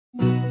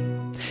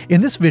In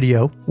this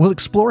video, we'll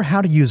explore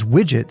how to use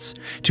widgets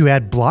to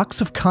add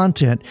blocks of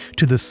content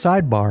to the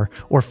sidebar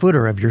or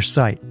footer of your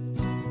site.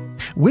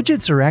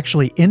 Widgets are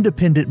actually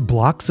independent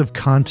blocks of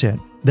content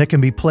that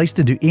can be placed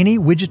into any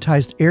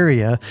widgetized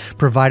area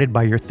provided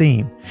by your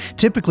theme,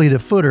 typically the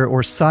footer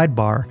or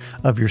sidebar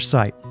of your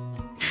site.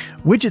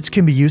 Widgets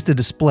can be used to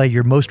display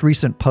your most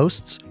recent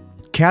posts,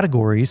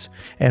 categories,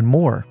 and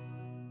more.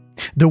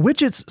 The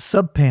Widgets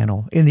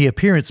subpanel in the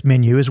Appearance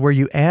menu is where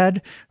you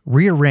add,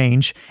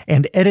 rearrange,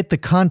 and edit the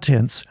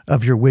contents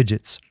of your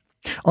widgets.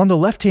 On the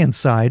left-hand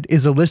side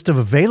is a list of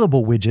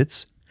available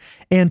widgets,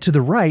 and to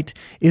the right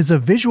is a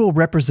visual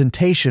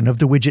representation of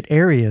the widget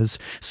areas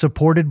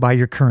supported by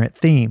your current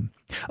theme,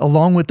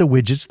 along with the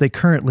widgets they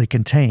currently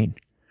contain.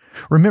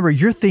 Remember,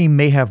 your theme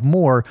may have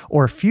more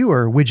or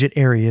fewer widget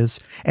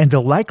areas, and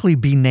they'll likely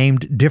be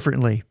named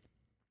differently.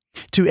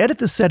 To edit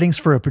the settings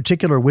for a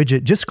particular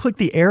widget, just click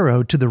the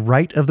arrow to the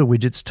right of the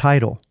widget's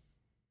title.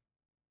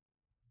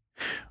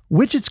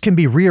 Widgets can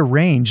be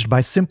rearranged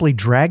by simply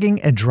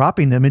dragging and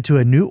dropping them into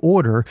a new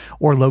order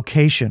or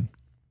location.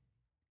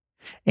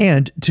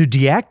 And to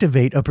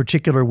deactivate a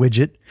particular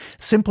widget,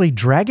 simply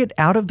drag it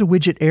out of the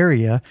widget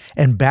area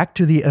and back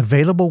to the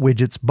Available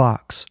Widgets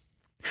box.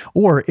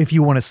 Or if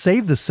you want to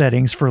save the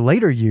settings for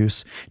later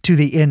use, to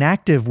the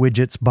Inactive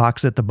Widgets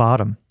box at the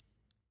bottom.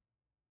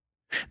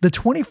 The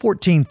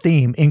 2014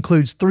 theme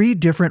includes 3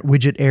 different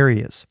widget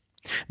areas.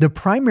 The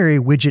primary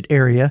widget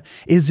area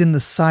is in the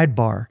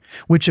sidebar,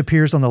 which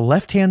appears on the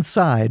left-hand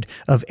side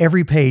of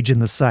every page in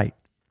the site.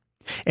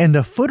 And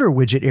the footer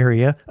widget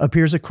area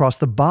appears across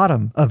the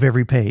bottom of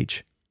every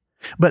page.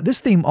 But this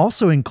theme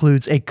also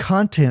includes a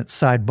content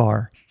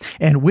sidebar,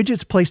 and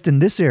widgets placed in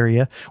this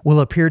area will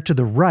appear to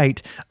the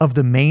right of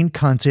the main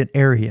content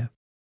area.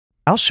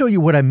 I'll show you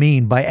what I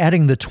mean by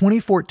adding the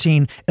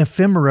 2014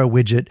 Ephemera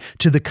widget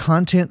to the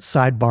content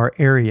sidebar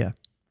area.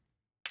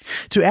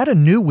 To add a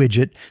new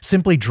widget,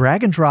 simply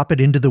drag and drop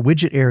it into the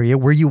widget area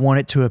where you want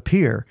it to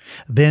appear,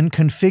 then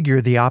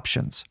configure the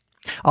options.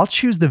 I'll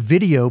choose the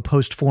video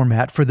post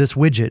format for this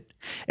widget,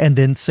 and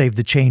then save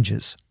the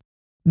changes.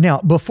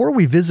 Now, before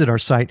we visit our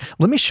site,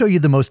 let me show you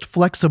the most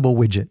flexible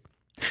widget.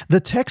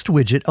 The text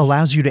widget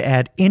allows you to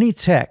add any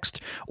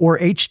text or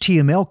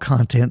HTML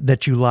content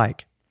that you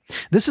like.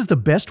 This is the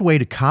best way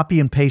to copy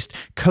and paste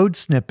code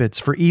snippets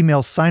for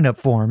email sign-up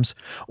forms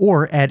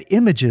or add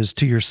images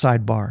to your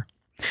sidebar.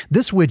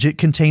 This widget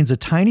contains a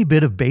tiny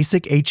bit of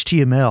basic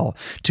HTML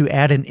to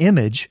add an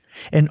image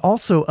and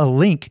also a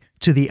link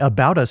to the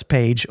About Us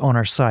page on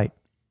our site.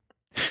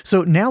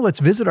 So now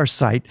let's visit our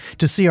site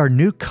to see our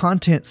new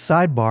content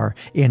sidebar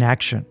in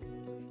action.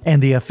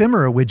 And the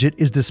Ephemera widget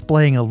is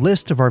displaying a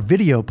list of our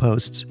video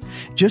posts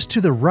just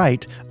to the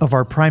right of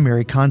our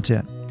primary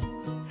content.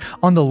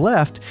 On the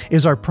left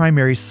is our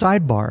primary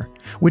sidebar,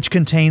 which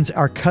contains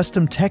our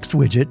custom text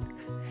widget,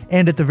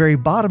 and at the very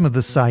bottom of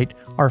the site,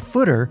 our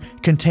footer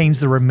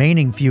contains the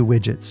remaining few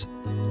widgets.